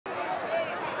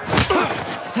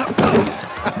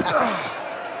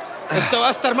Esto va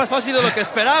a estar más fácil de lo que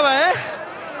esperaba, ¿eh?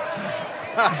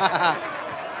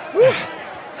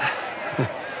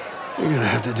 You're gonna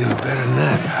have to do it better than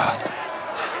that, pal.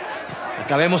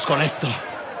 Acabemos con esto.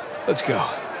 Let's go.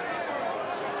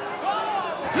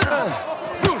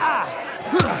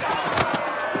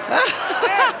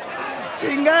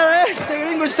 Chingada, este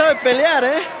gringo sabe pelear,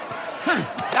 ¿eh?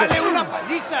 ¡Dale una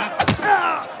paliza!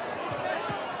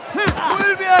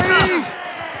 ¡Vuelve ahí!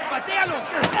 ¡Patéalo!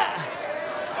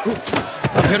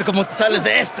 A ver cómo te sales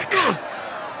de esta, cara.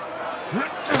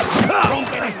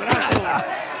 ¡Rompe el brazo!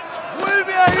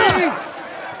 ¡Vuelve ahí!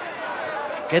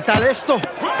 ¿Qué tal esto?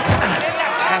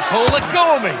 Asshole, let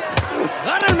go of me!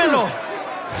 ¡Agárrenmelo!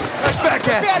 Right back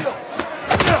at you!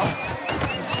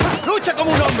 ¡Lucha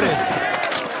como un hombre!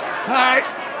 All right.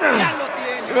 ¡Ya lo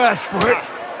tiene! You asked for it.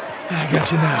 I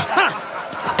got you now.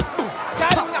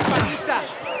 ¡Dale una paliza!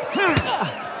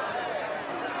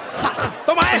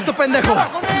 ¡Toma esto, pendejo!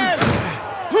 ¡Con él!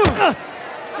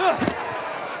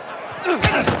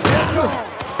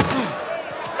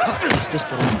 Esto es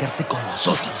por meterte con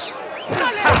nosotros.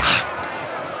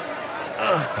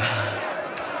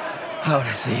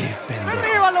 Ahora sí, pendejo.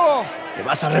 ¡Derríbalo! Te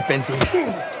vas a arrepentir.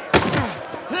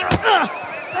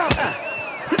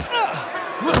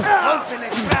 ¡Rómpele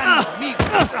el cráneo, amigo!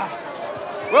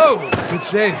 Whoa, good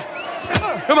save.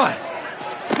 Come on.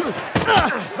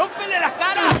 ¡Rómpele la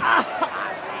cara!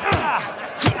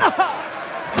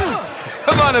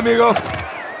 Come on, amigo.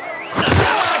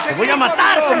 ¡Te voy a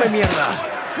matar, come mierda!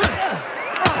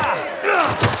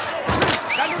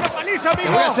 ¡Dale una paliza, ¡Te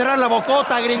amigo! voy a cerrar la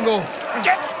bocota, gringo!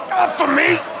 Get off of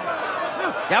me.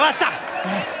 ¡Ya basta!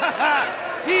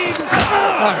 ¡Sí,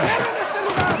 All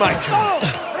right. My turn.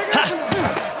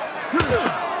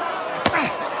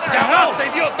 ¡Ya basta,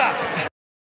 idiota!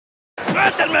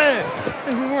 ¡Suéltenme!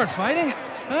 Hey, we weren't fighting.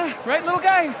 Huh? Right, little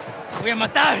guy? ¡Te voy a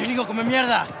matar, gringo, come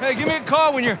mierda! Hey, give me a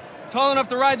call when you're tall enough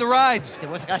to ride the rides. ¡Te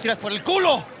voy a sacar a tirar por el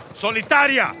culo!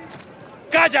 ¡Solitaria!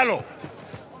 ¡Cállalo!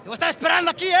 ¡Te voy a estar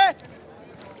esperando aquí, eh!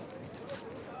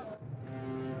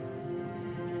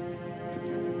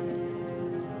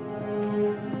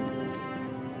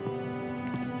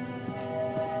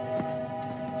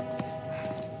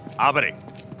 ¡Abre!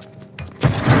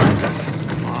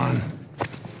 Come on.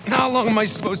 How long am I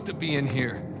supposed to be in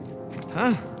here?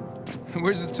 Huh?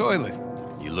 Where's the toilet?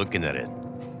 You looking at it?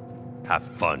 Have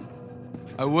fun.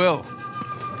 I will.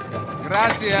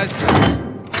 Gracias.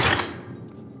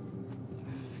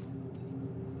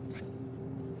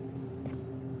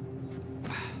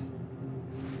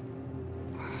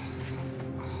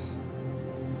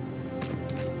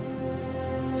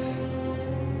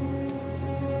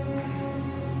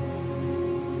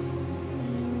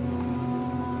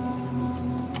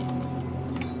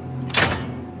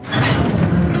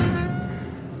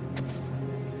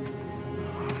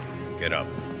 Get up.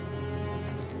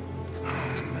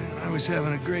 I was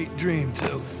having a great dream,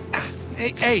 too.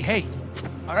 Hey.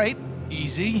 All right,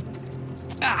 easy.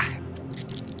 Ah.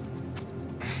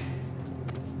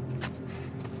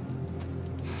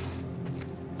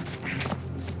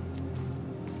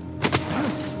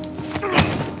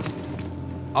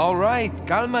 All right,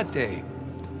 cálmate.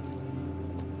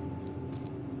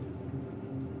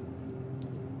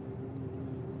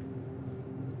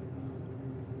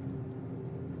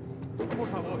 Por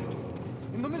favor,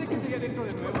 no me dejes ir adentro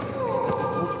de nuevo.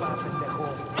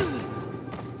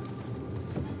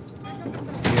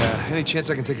 Yeah, any chance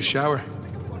I can take a shower?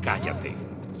 Cállate.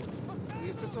 ¿Y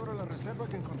esto es sobre la reserva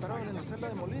que encontraron en la celda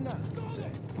de Molina? Sí.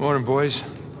 Morning, boys.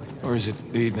 Or is it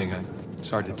the evening? It's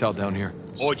hard to tell down here.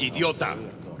 Oye, idiota.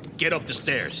 Get up the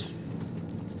stairs.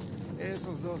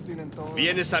 Esos dos tienen todo.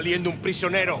 Viene saliendo un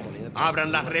prisionero.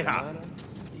 Abran la reja.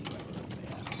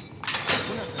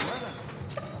 Una semana.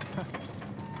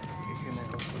 Qué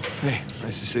generoso. Hey,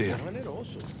 nice to see you.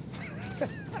 Generoso.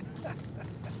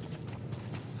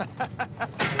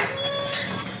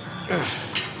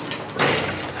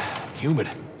 Humid.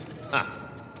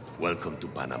 Welcome to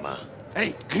Panama.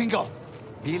 ¡Hey, gringo!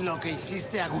 Vi lo que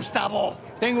hiciste a Gustavo.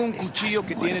 Tengo un cuchillo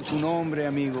que tiene tu nombre,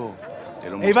 amigo. Te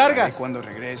lo Hey, mostraré Vargas. cuando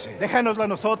regreses. Déjanoslo a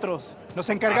nosotros. Nos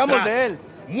encargamos Atrás. de él.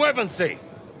 Muévanse.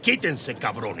 Quítense,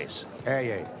 cabrones.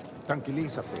 Ey,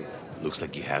 tranquilízate. Looks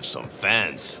like you have some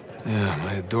fans. Yeah,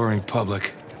 my adoring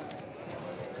public.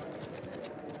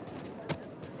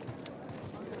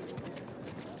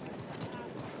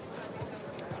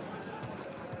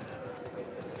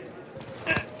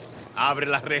 Abre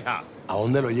la reja. ¿A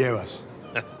dónde lo llevas?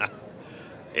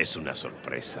 Es una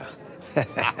sorpresa.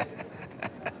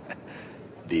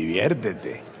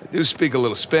 Diviértete. I do speak a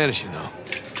little Spanish, you know.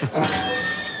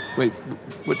 Wait,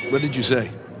 what did you say?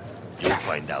 You'll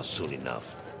find out soon enough.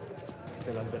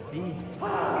 Te lo advertí.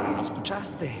 ¿Lo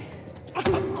escuchaste?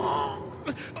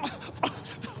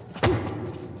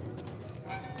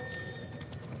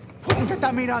 ¿Qué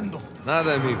está mirando?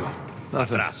 Nada, amigo.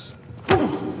 Nothing. Atrás.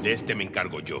 De este me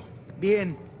encargo yo.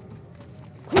 Bien.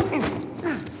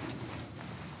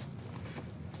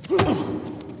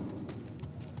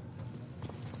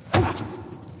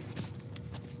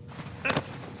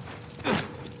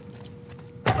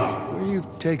 Where are you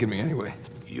taking me anyway?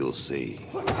 You'll see.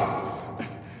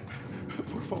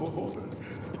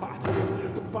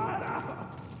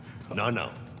 No,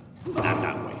 no. Not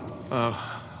that way.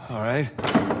 Oh, all right.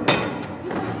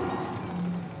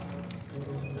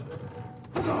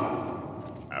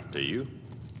 After you.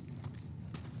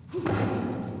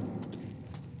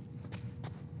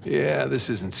 Yeah, this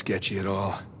isn't sketchy at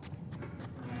all.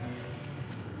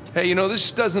 Hey, you know,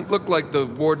 this doesn't look like the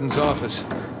warden's office.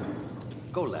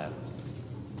 Go left.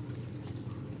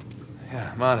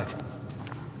 Yeah, I'm on it.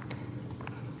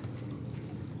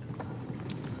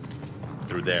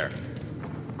 Through there.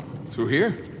 Through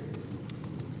here?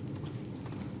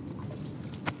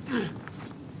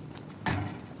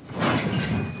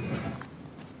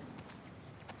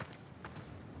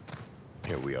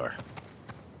 Here we are.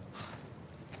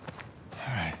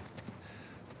 All right.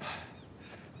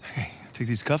 Hey, take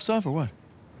these cuffs off or what?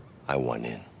 I want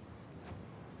in.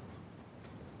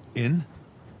 In?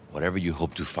 Whatever you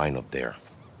hope to find up there,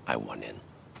 I want in.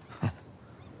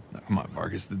 No, come on,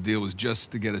 Vargas. The deal was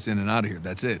just to get us in and out of here.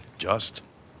 That's it. Just?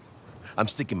 I'm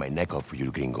sticking my neck out for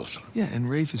you gringos. Yeah, and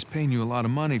Rafe is paying you a lot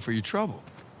of money for your trouble.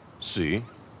 See?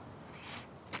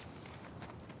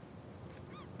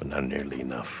 But not nearly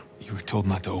enough. You were told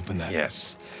not to open that.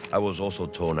 Yes. I was also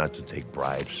told not to take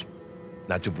bribes,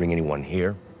 not to bring anyone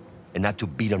here, and not to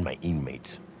beat on my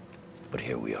inmates. But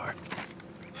here we are.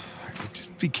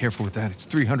 Just be careful with that. It's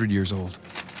 300 years old.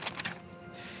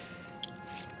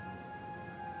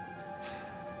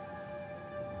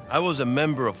 I was a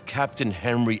member of Captain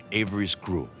Henry Avery's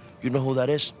crew. You know who that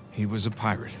is? He was a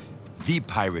pirate. The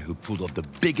pirate who pulled off the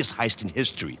biggest heist in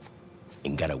history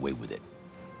and got away with it.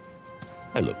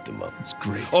 I looked him up. It's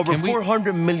great. Over Can we-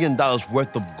 $400 million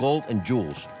worth of gold and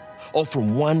jewels, all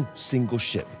from one single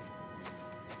ship.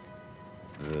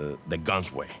 The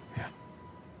Gunsway. Yeah.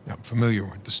 I'm familiar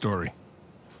with the story.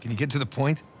 Can you get to the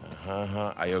point?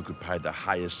 I occupied the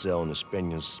highest cell in the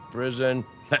Spaniards' prison.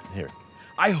 Here.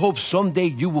 I hope someday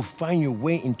you will find your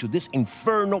way into this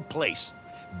infernal place,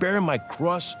 bear my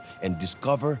cross, and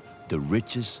discover the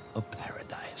riches of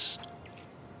paradise.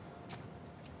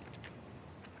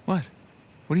 What?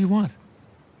 What do you want?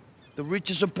 The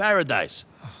riches of paradise.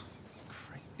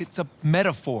 It's a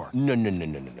metaphor. No.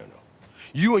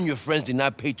 You and your friends did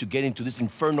not pay to get into this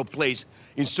infernal place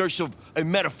in search of a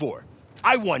metaphor.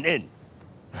 I want in.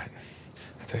 Right.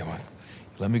 I'll tell you what.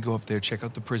 Let me go up there, check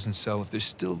out the prison cell. If there's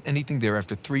still anything there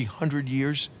after 300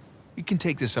 years, you can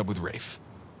take this up with Rafe.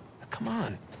 Now, come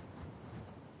on.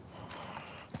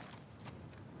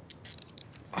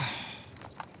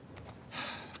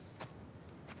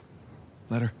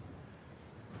 Letter.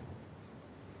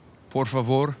 Por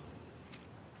favor.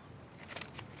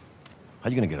 How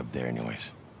you gonna get up there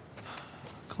anyways?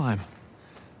 Climb.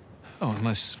 Oh,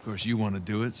 unless, of course, you want to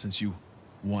do it, since you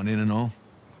want in and all.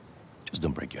 Just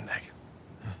don't break your neck.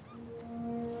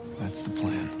 That's the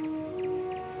plan.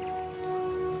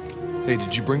 Hey,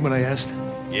 did you bring what I asked?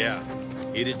 Yeah,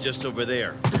 eat it just over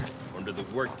there, under the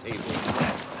work table,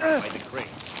 by the crate.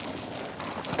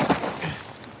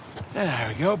 There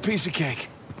we go, piece of cake.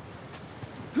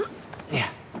 Yeah.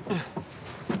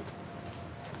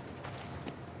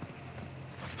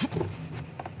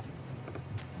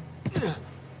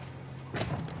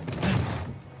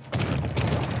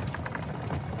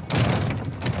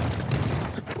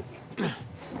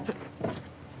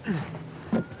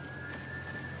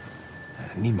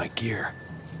 I need my gear.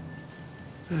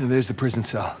 There's the prison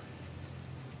cell.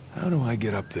 How do I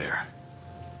get up there?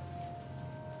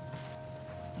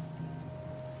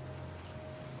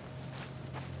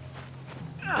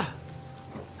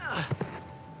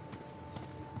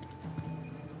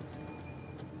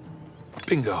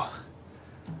 Bingo.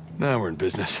 Now we're in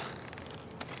business.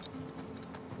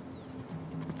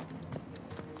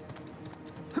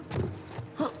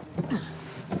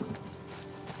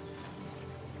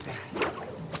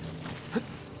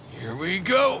 Here we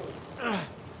go.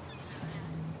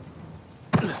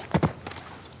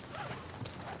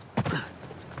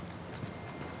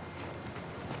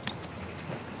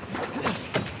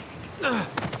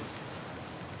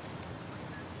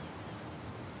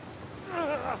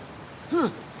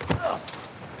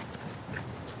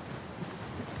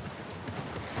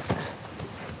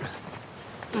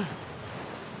 Looks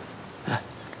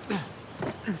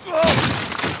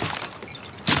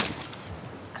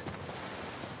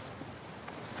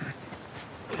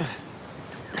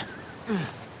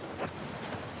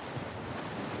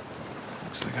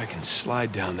like I can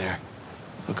slide down there.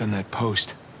 Look on that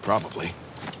post. Probably.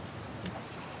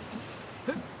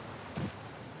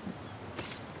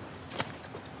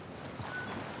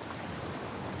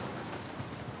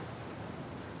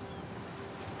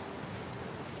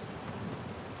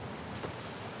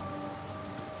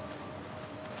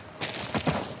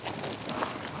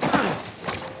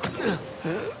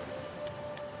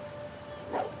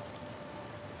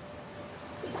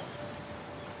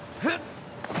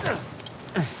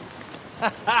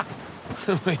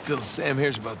 Wait till Sam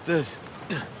hears about this.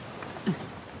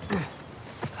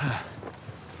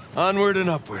 Onward and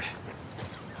upward.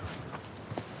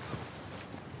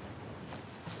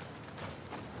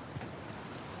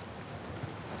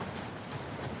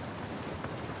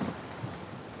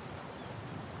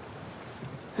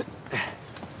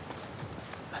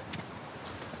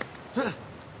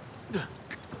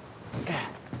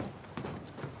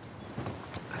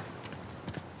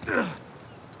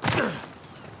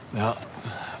 Well,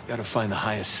 gotta find the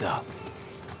highest cell.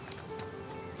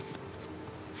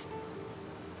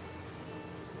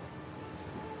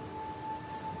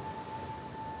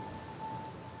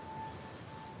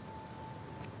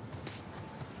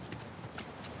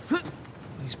 At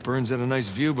least Burns had a nice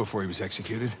view before he was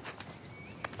executed.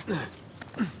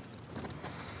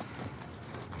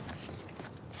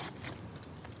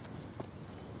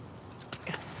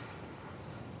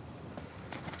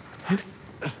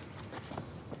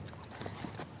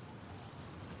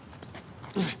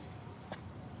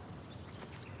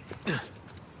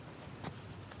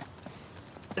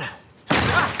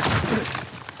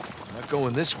 Not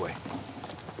going this way.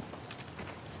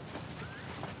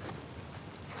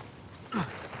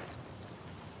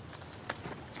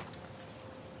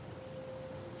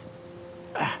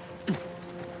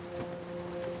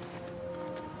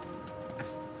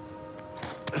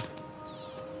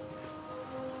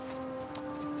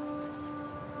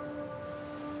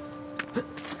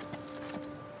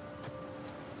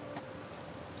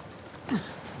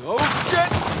 Oh, shit!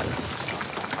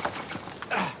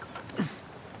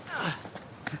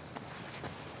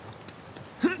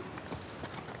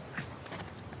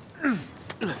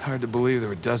 Hard to believe there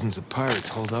were dozens of pirates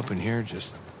holed up in here,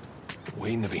 just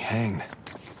waiting to be hanged.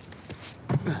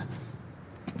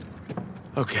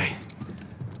 Okay,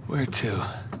 where to?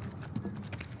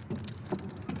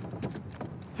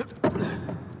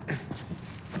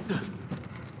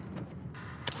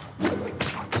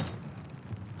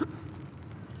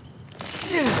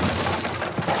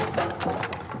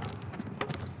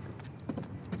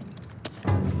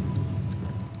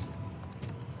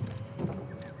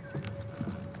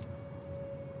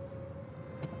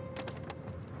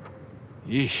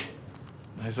 Yeesh.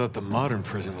 I thought the modern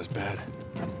prison was bad.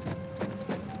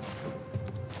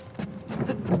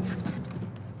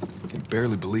 Can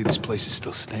barely believe this place is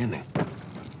still standing.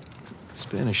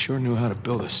 Spanish sure knew how to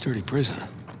build a sturdy prison.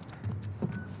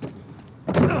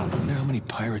 I wonder how many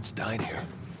pirates died here.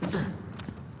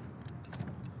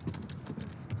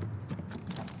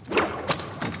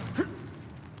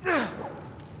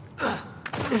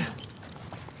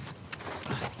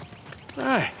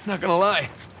 Alright, not gonna lie.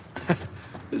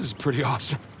 This is pretty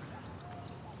awesome.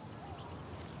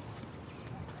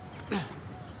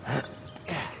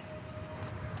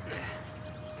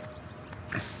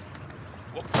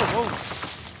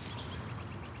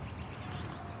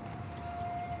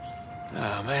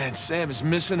 Oh man, Sam is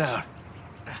missing out.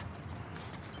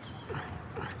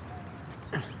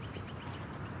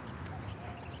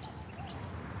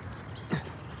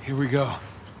 Here we go.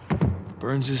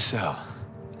 Burns' cell.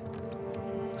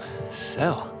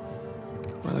 Cell?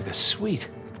 More like a suite.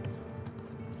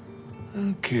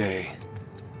 Okay.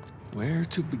 Where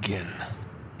to begin?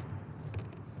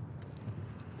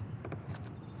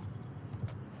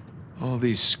 All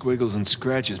these squiggles and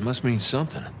scratches must mean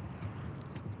something.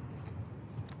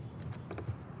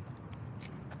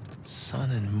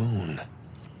 Sun and moon.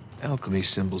 Alchemy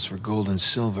symbols for gold and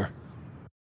silver.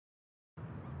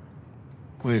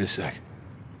 Wait a sec.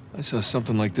 I saw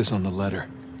something like this on the letter.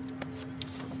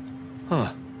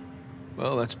 Huh.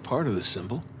 Well, that's part of the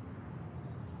symbol.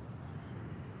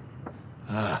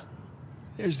 Ah,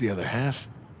 there's the other half.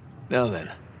 Now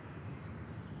then.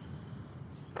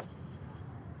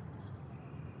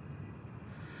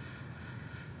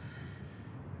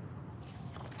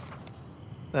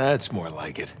 That's more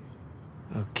like it.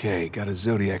 Okay, got a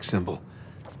zodiac symbol.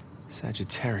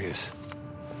 Sagittarius.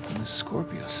 And the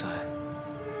Scorpio sign.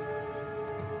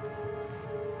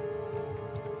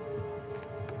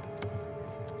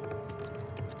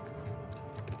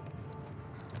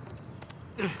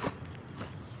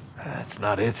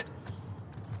 not it.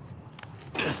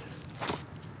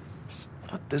 It's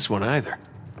not this one either.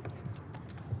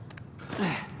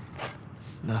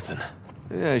 Nothing.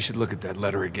 Yeah, I should look at that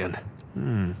letter again.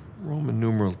 Roman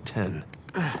numeral 10.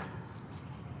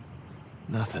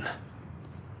 Nothing.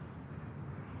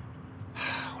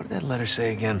 What did that letter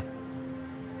say again?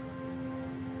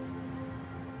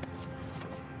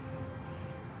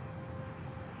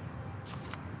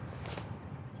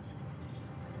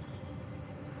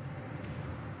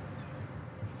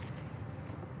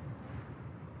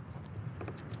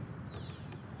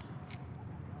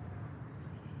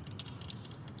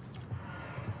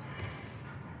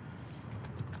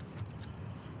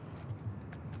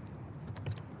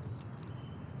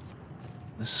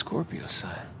 The Scorpio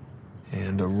sign.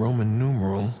 And a Roman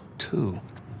numeral 2.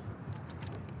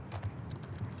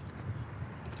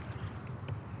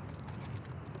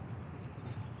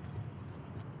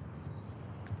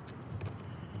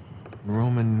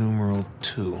 Roman numeral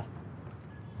 2.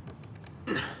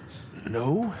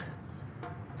 No?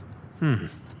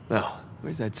 Well,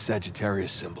 where's that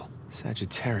Sagittarius symbol?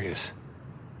 Sagittarius.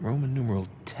 Roman numeral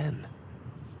 10.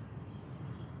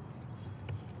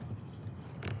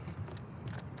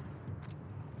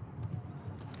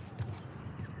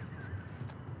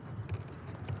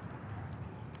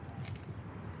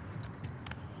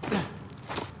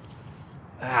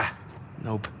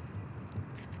 Nope.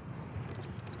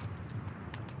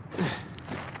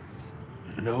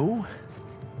 No?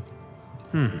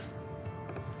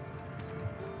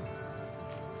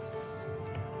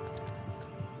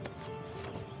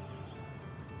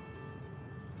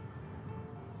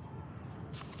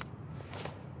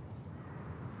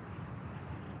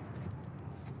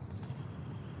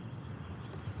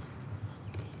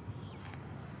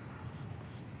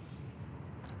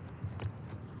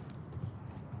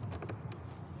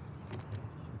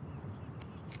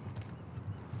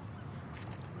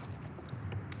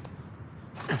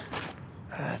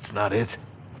 That's not it.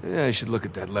 Yeah, I should look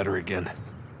at that letter again.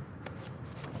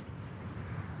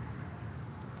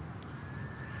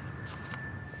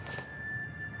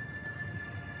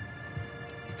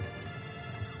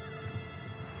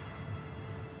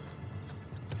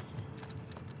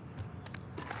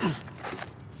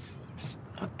 It's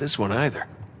not this one either.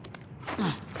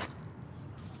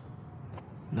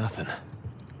 Nothing.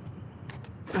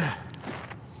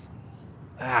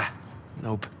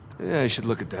 Nope. Yeah, I should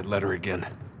look at that letter again.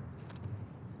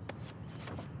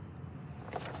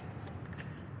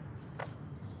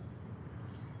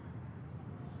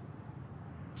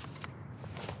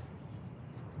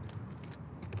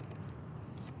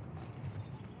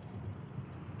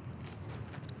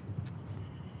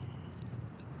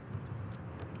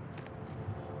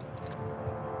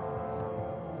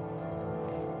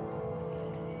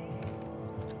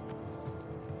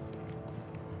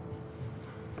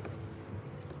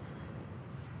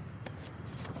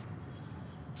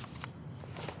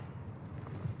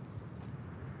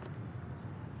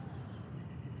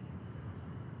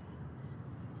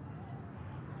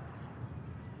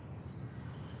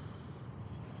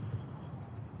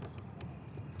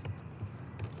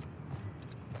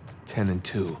 Ten and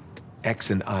 2.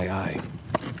 X and II. Would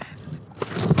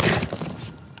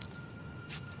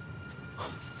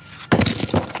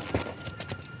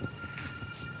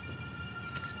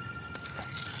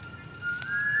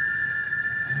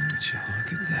you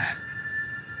look at that?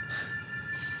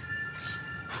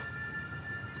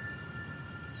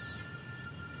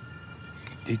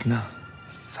 Digna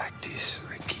factis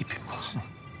recipimus.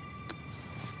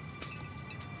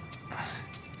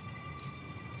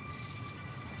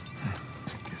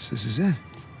 Guess this is it. All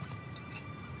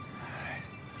right.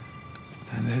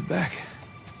 Time to head back.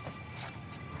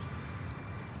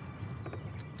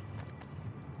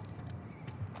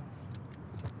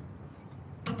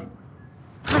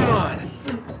 Come on!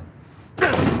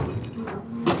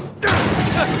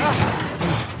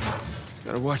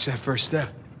 Gotta watch that first step.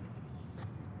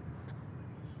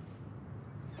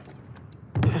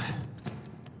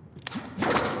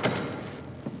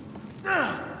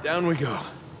 Down we go.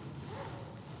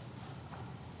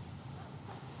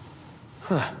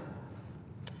 Huh.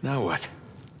 Now what?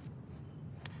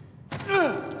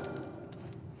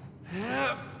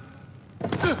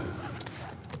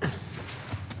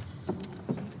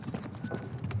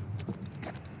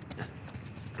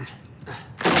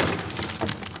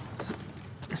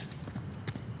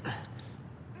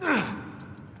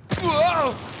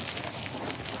 Whoa!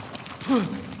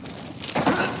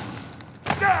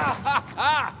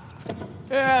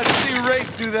 Yeah, see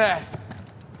Rafe do that.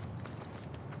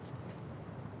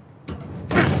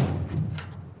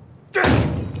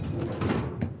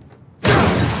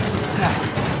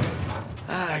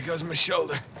 goes my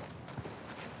shoulder.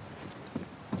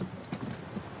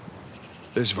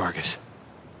 There's Vargas.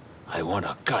 I want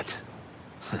a cut.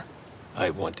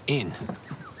 I want in.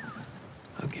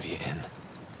 I'll give you in.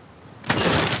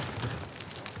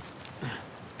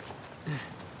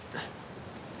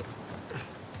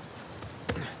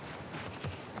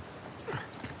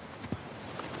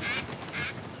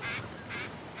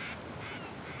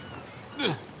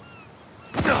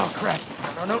 Oh, crap.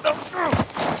 No.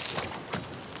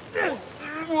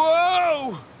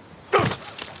 Whoa!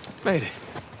 Made it.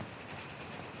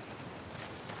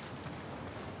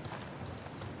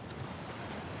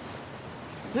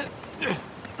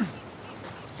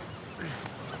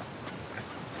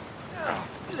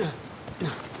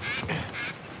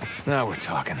 Now we're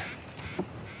talking.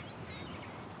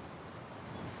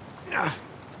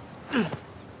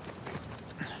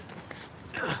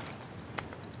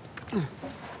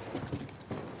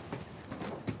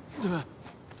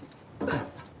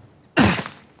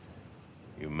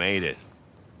 You made it.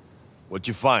 What'd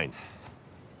you find?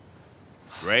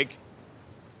 Drake?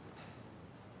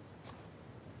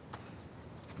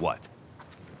 What?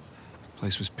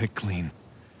 Place was picked clean.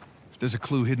 If there's a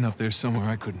clue hidden up there somewhere,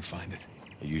 I couldn't find it.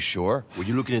 Are you sure? Were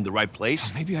you looking in the right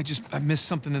place? Maybe I missed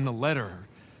something in the letter.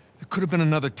 There could have been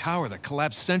another tower that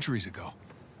collapsed centuries ago.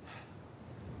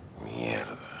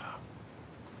 Mierda.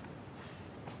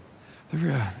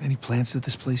 There any plans to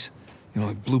this place? You know,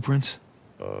 like blueprints?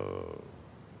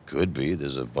 Could be.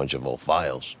 There's a bunch of old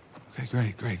files.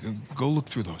 Okay, great. Go look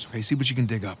through those, okay? See what you can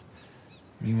dig up.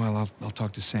 Meanwhile, I'll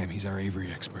talk to Sam. He's our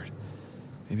Avery expert.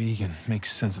 Maybe he can make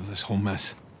sense of this whole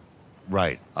mess.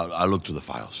 Right. I'll look through the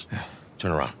files. Yeah.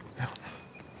 Turn around. Yeah.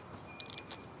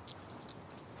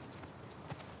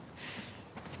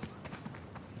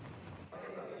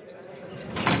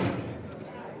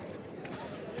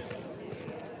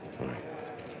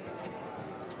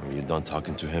 When you're done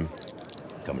talking to him,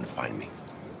 come and find me.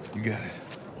 You got it.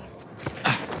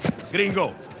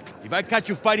 Gringo, if I catch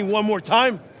you fighting one more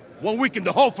time, 1 week in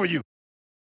the hole for you.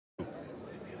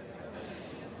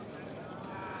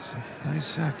 Some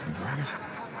nice acting, Vargas.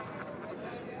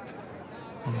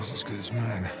 Almost as good as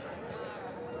mine.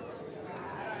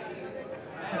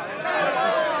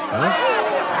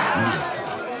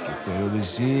 ¿Qué puedo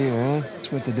decir, eh?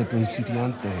 Suerte de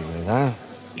principiante, ¿verdad?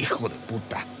 Hijo de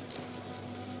puta.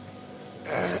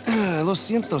 Lo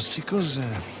siento, chicos.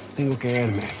 Tengo que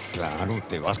irme. Claro,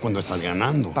 te vas cuando estás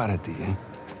ganando. Para ti, ¿eh?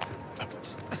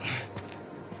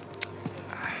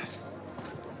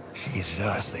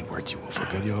 Jesus, they worked you over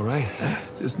good. You all right?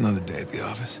 Just another day at the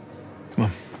office. Come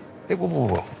on. Hey,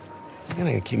 whoa. You're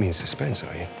gonna keep me in suspense,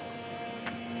 are you?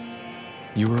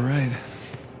 You were right.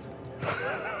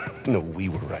 No, we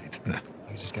were right. No.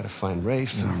 We just gotta find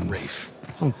Rafe. No, Rafe.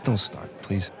 Don't start,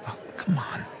 please. Oh, come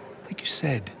on. Like you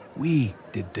said, we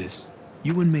did this.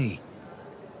 You and me.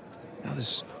 Now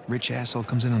this rich asshole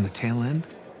comes in on the tail end?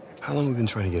 How long have we been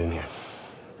trying to get in here?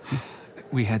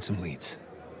 We had some leads.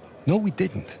 No, we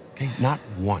didn't. Okay, not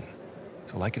one.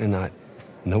 So like it or not,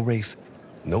 no Rafe,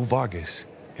 no Vargas,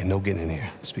 and no getting in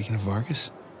here. Speaking of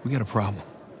Vargas, we got a problem.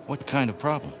 What kind of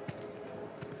problem?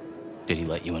 Did he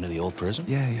let you into the old prison?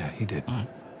 Yeah, he did.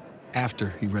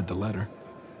 After he read the letter.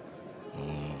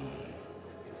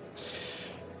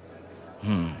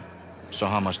 So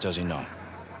how much does he know?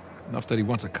 Enough that he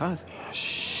wants a cut.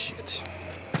 Shit.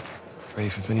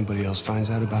 Rafe, if anybody else finds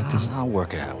out about this... I'll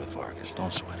work it out with Vargas.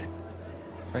 Don't sweat it.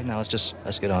 Right now, let's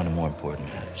get on to more important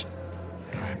matters.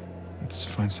 All right. Let's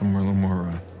find somewhere a little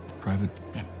more, private.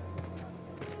 Yeah.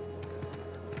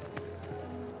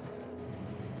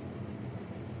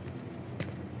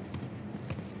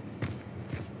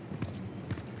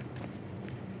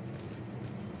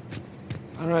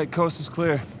 All right, coast is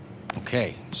clear.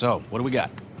 Okay, so what do we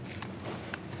got?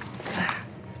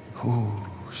 Oh,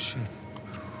 shit.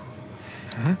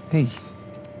 Huh? Hey,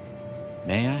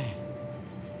 May I?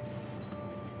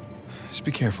 just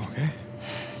be careful, okay?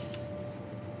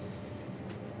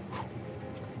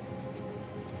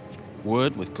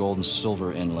 Wood with gold and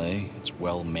silver inlay. It's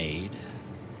well made.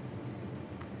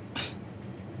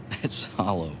 It's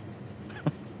hollow.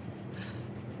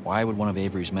 Why would one of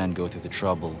Avery's men go through the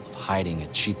trouble of hiding a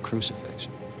cheap crucifix?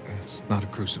 It's not a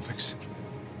crucifix.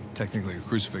 Technically, a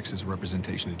crucifix is a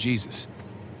representation of Jesus.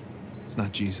 It's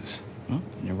not Jesus. Well,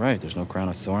 you're right. There's no crown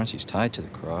of thorns. He's tied to the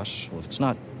cross. Well, if it's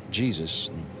not Jesus,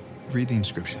 then... Read the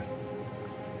inscription.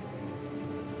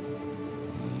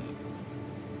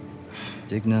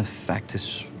 Digna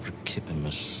factus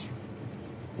recipimus.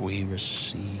 We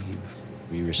receive...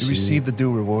 We receive the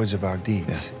due rewards of our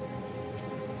deeds.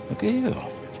 Look at you.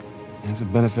 And it's a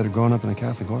benefit of growing up in a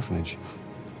Catholic orphanage.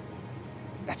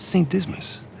 That's St.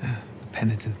 Dismas.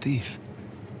 Penitent thief.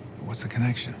 What's the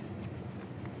connection?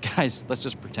 Guys, let's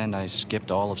just pretend I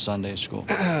skipped all of Sunday school.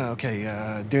 Okay,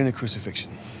 during the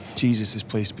crucifixion, Jesus is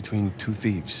placed between two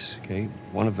thieves, okay?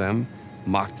 One of them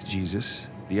mocked Jesus.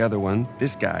 The other one,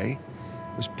 this guy,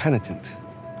 was penitent.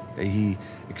 Okay? He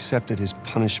accepted his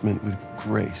punishment with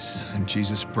grace. And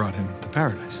Jesus brought him to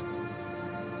paradise.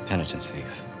 Penitent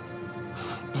thief.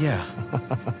 Yeah.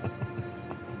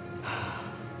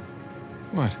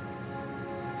 What?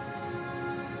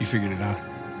 You figured it out?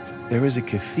 There is a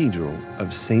cathedral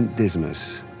of St.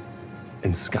 Dismas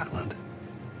in Scotland.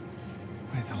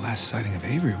 Wait, the last sighting of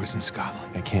Avery was in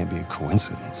Scotland. It can't be a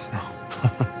coincidence. No.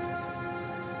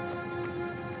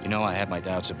 You know, I had my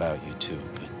doubts about you too,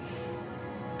 but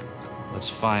let's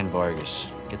find Vargas.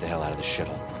 Get the hell out of this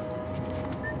shithole.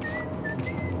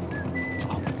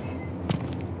 Oh.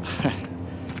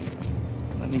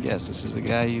 Let me guess, this is the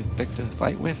guy you picked a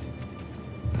fight with?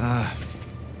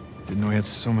 Didn't know he had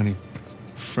so many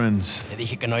friends. Te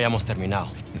dije que no hayamos terminado.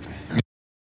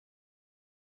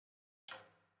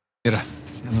 Mira,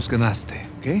 ya nos ganaste,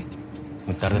 ¿ok?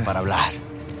 Muy tarde para hablar.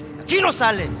 ¡Aquí no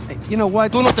sales! Hey, you know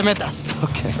what? Tú no te metas.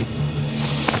 Okay.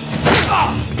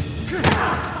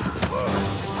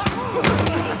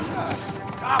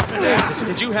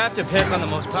 Did you have to pick on the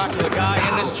most popular guy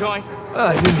in this joint?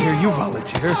 I didn't hear you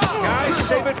volunteer. Guys,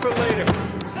 save it for later.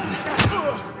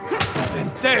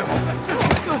 Pendejo!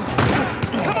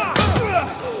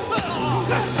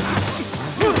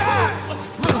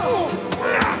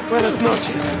 Buenas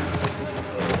noches.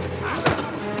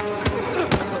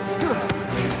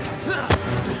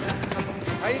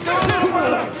 How you doing, little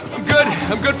brother? I'm good.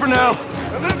 I'm good for now.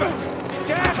 Remember,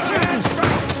 jab, jab,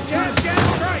 strike. Jab, jab,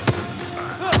 strike.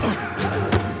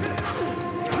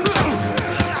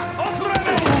 Otra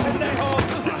vez, pendejo.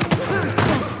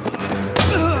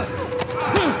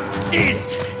 Eat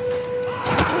it.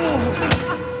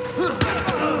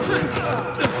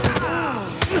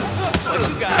 What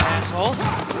you got, asshole?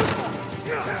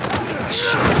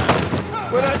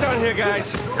 We're not done here,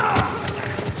 guys.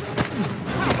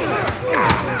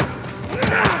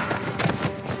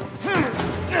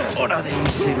 Hora de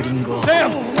irse, gringo.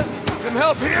 Sam! Some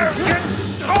help here!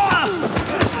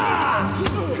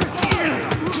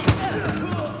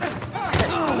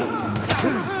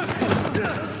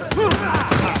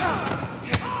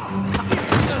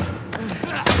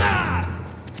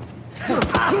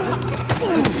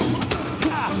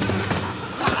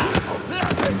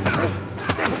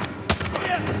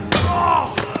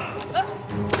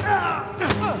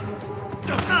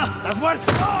 ¿Estás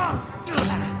muerto?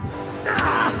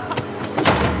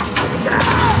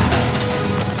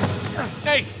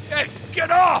 Hey! Hey!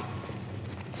 Get off!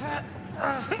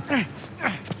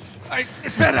 Ay,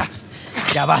 espera!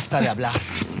 Ya basta de hablar.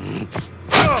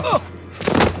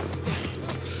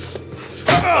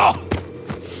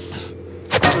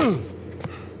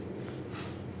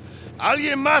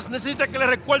 Alguien más necesita que le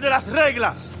recuerde las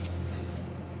reglas.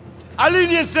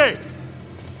 ¡Alíñense!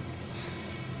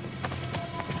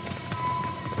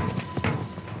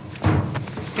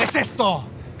 ¿Qué es esto?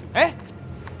 ¿Eh?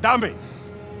 Dame.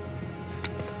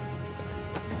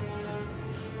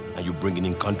 Are you bringing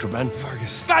in contraband?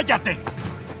 Vargas. ¡Cállate!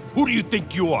 Who do you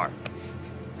think you are?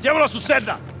 Llévalo a su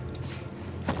celda.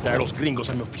 Trae a los gringos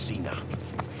a mi oficina.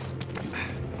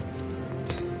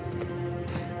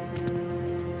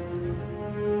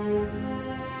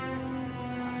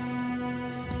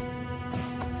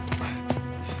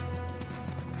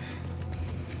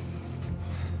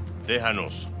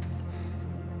 Déjanos.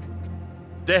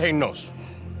 Déjennos.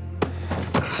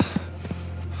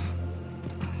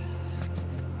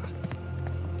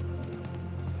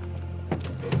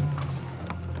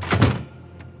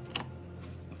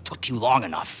 Took you long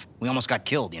enough. We almost got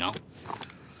killed, you know?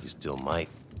 You still might.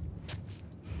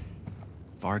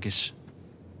 Vargas?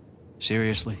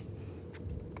 Seriously?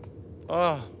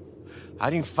 Oh, I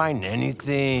didn't find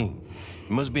anything.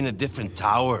 It must be in a different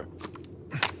tower.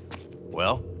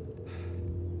 Well?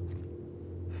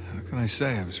 What can I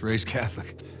say? I was raised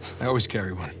Catholic. I always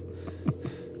carry one.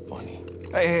 Funny.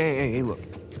 Hey, look.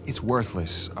 It's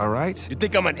worthless, all right? You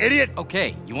think I'm an idiot?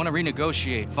 Okay, you want to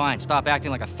renegotiate, fine. Stop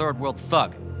acting like a third world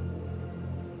thug.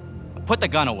 Put the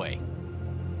gun away.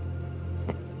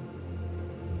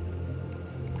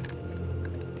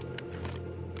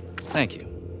 Thank you.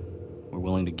 We're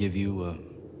willing to give you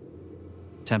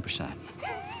 10%.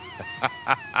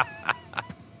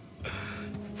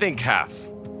 Think half.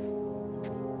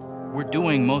 We're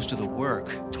doing most of the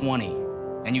work, 20,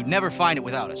 and you'd never find it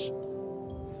without us.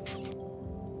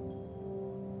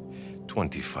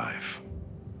 25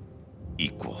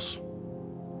 equals.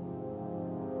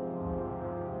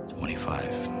 25.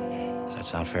 Does that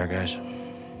sound fair, guys?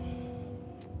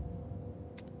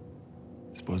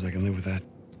 Suppose I can live with that.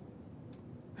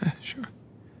 Sure.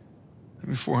 I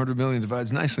mean, 400 million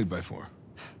divides nicely by 4.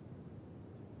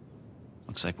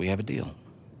 Looks like we have a deal.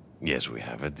 Yes, we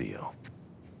have a deal.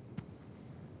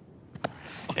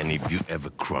 And if you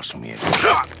ever cross me again...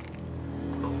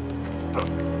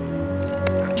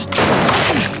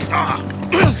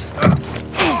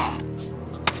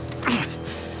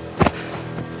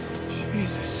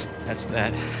 Jesus. That's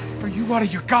that. Are you out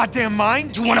of your goddamn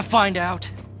mind? You want to find out?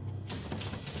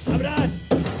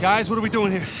 Guys, what are we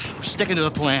doing here? We're sticking to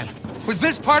the plan. Was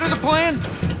this part of the plan?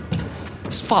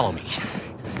 Just follow me.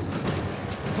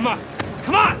 Come on.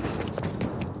 Come on!